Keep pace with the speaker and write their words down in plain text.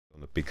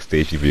big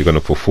stage, either you're gonna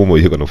perform or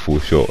you're gonna fall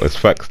short. It's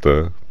facts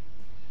though.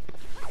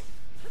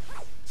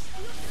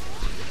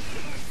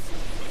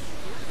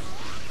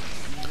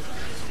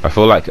 I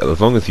feel like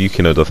as long as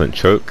Yukino doesn't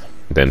choke,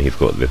 then he's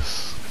got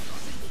this.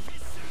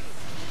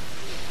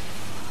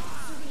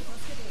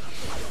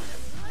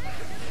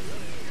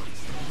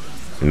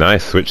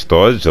 Nice switch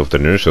dodge of the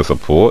neutral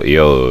support.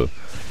 Yo,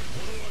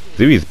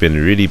 Zui's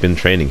really been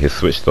training his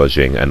switch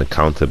dodging and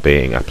counter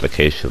baiting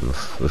applications.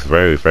 It's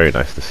very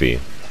nice to see.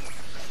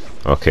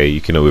 Okay,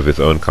 Yukino with his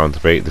own counter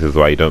bait. This is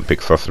why you don't pick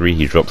Susuri.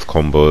 He drops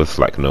combos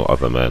like no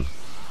other man.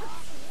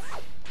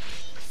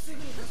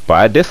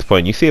 But at this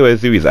point, you see where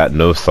Zui's at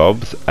no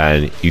subs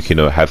and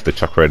Yukino has the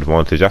chakra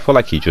advantage. I feel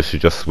like he should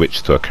just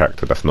switch to a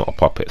character that's not a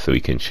puppet so he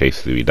can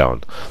chase Zui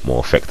down more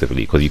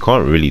effectively. Because you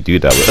can't really do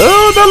that with...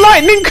 Oh, the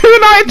lightning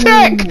kunai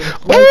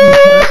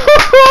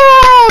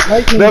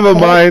tech! Never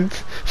mind.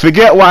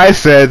 Forget what I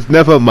said.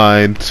 Never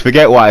mind.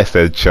 Forget what I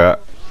said, chat.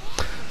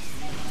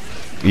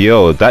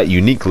 Yo, that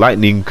unique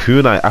lightning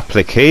kunai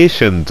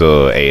application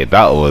though, hey,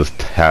 that was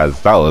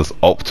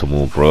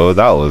optimal, bro.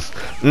 That was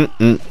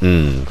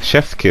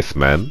chef's kiss,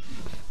 man.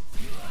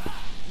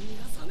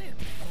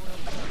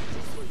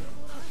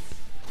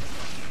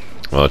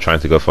 Well, trying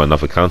to go for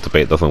another counter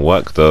bait doesn't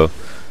work though.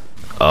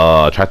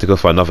 Tried to go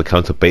for another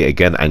counter bait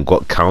again and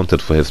got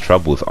countered for his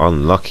troubles.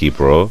 Unlucky,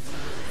 bro.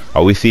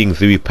 Are we seeing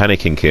Zui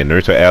panicking here?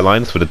 Naruto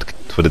Airlines for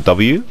the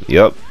W?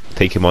 Yep.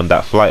 Take him on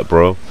that flight,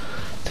 bro.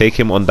 Take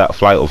him on that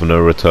flight of no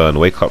return.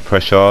 Wake up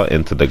pressure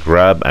into the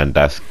grab and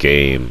that's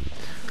game.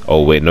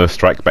 Oh wait, no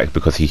strike back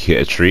because he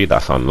hit a tree.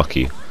 That's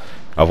unlucky.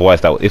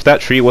 Otherwise, if that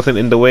tree wasn't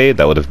in the way,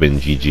 that would have been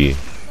GG.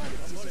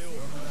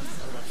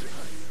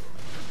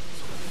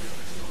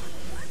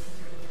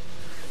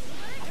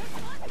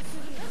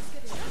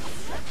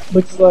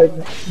 Looks like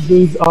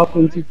Zui's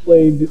opting to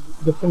play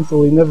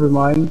defensively. Never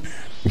mind.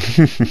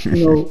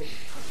 You know,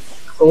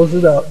 close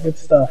it out. Good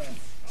stuff.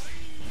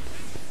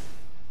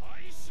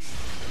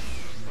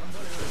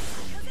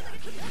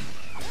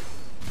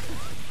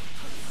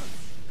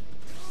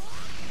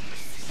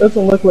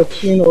 Doesn't look like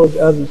Shino is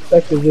as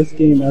effective this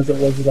game as it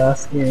was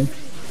last game.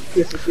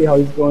 Curious to see how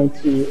he's going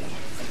to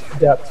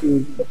adapt to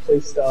the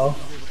playstyle.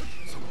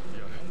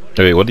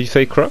 Wait, what did you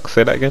say, Crux?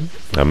 Say that again?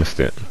 I missed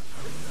it.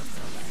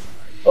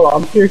 Oh,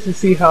 I'm curious to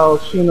see how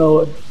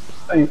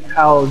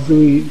how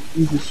Zui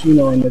uses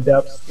Shino and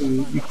adapts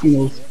to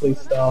Yukino's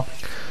playstyle.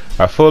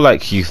 I feel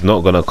like he's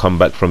not gonna come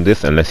back from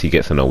this unless he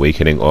gets an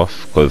awakening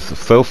off, because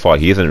so far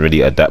he isn't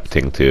really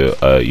adapting to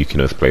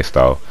Yukino's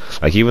playstyle.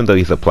 Like even though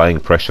he's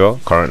applying pressure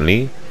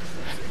currently,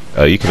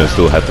 Yukino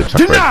still has the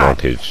chakra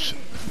advantage.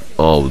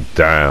 Oh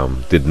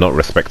damn, did not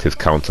respect his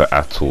counter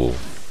at all.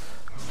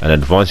 An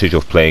advantage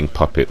of playing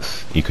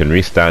puppets. You can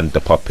restand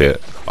the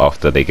puppet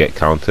after they get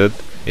countered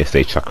if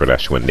they chakra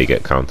dash when they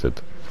get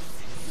countered.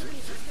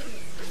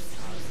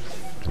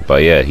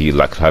 But yeah, he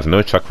like has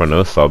no chakra,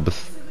 no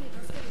subs.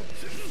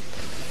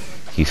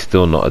 He's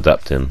still not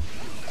adapting.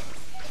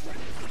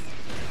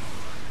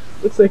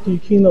 Looks like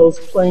Yukino's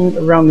playing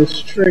around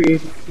this tree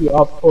to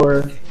opt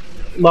for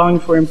allowing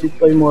for him to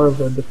play more of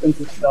a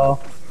defensive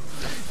style.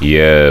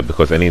 Yeah,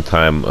 because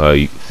anytime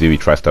Zui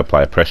tries to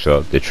apply pressure,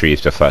 the tree is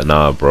just like,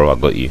 nah bro, I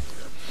got you.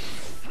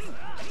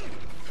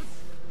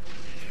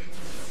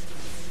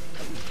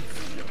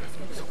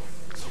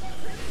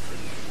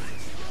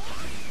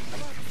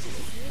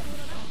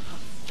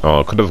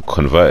 Oh, could have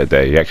converted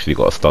there. He actually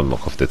got a stun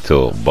lock off the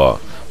tilt,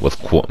 but was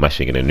caught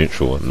mashing in a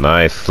neutral.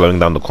 Nice, slowing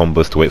down the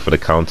combos to wait for the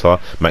counter.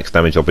 Max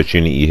damage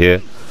opportunity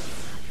here.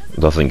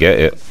 Doesn't get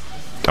it.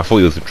 I thought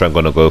he was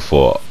gonna go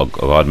for a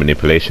guard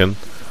manipulation.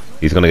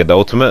 He's gonna get the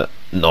ultimate.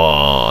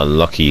 No,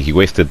 unlucky. He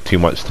wasted too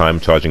much time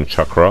charging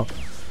chakra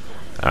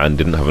and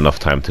didn't have enough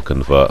time to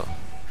convert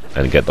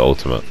and get the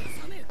ultimate.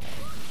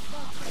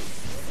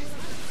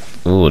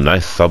 Ooh,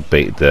 nice sub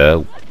bait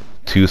there.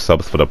 2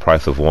 subs for the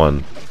price of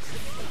 1.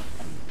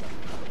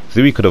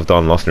 Zui could have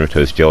done last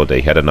Naruto's jail day.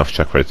 He had enough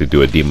chakra to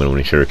do a demon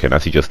winning shuriken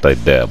as he just died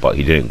there, but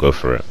he didn't go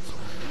for it.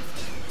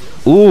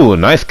 Ooh,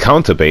 nice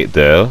counter bait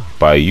there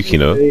by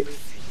Yukino.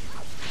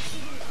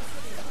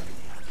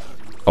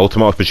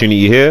 Ultimate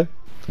opportunity here.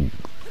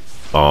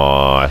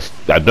 I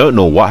don't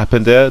know what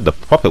happened there. The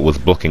puppet was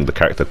blocking the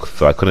character,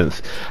 so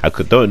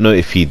don't know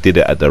if he did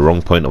it at the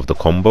wrong point of the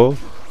combo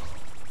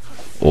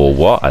or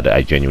what.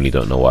 I genuinely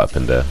don't know what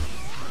happened there.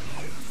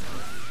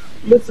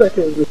 Looks like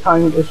it was a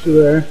timing issue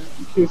there.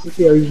 I'm curious to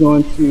see how he's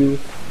going to.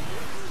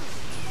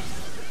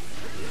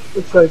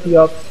 Looks like he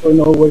opts for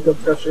no wake up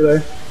pressure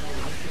there.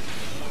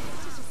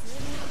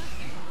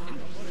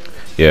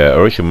 Yeah,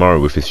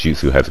 Orochimaru with his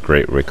jutsu has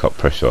great wake up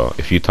pressure.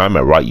 If you time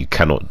it right, you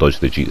cannot dodge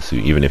the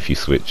jutsu, even if you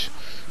switch.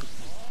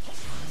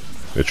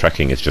 The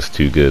tracking is just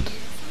too good.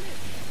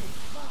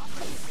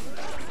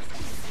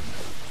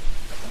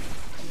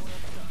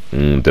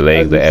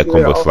 Delaying the air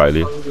combo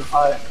slightly.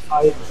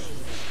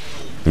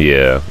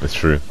 Yeah, it's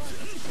true.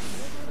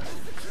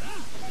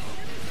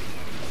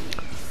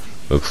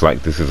 Looks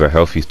like this is a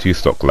healthy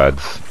 2-stock,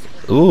 lads.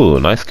 Ooh,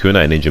 nice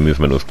kunai ninja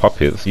movement with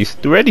puppets. You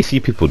already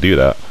see people do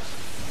that.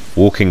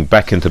 Walking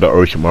back into the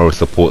Orochimaru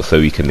support so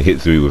he can hit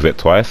through with it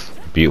twice.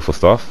 Beautiful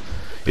stuff.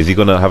 Is he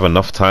gonna have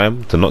enough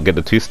time to not get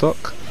the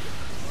 2-stock?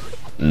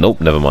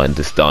 Nope, never mind,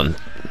 it's done.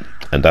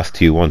 And that's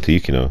 2-1 to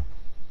Yukino.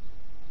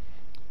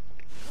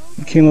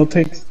 Yukino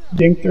takes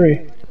game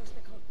 3.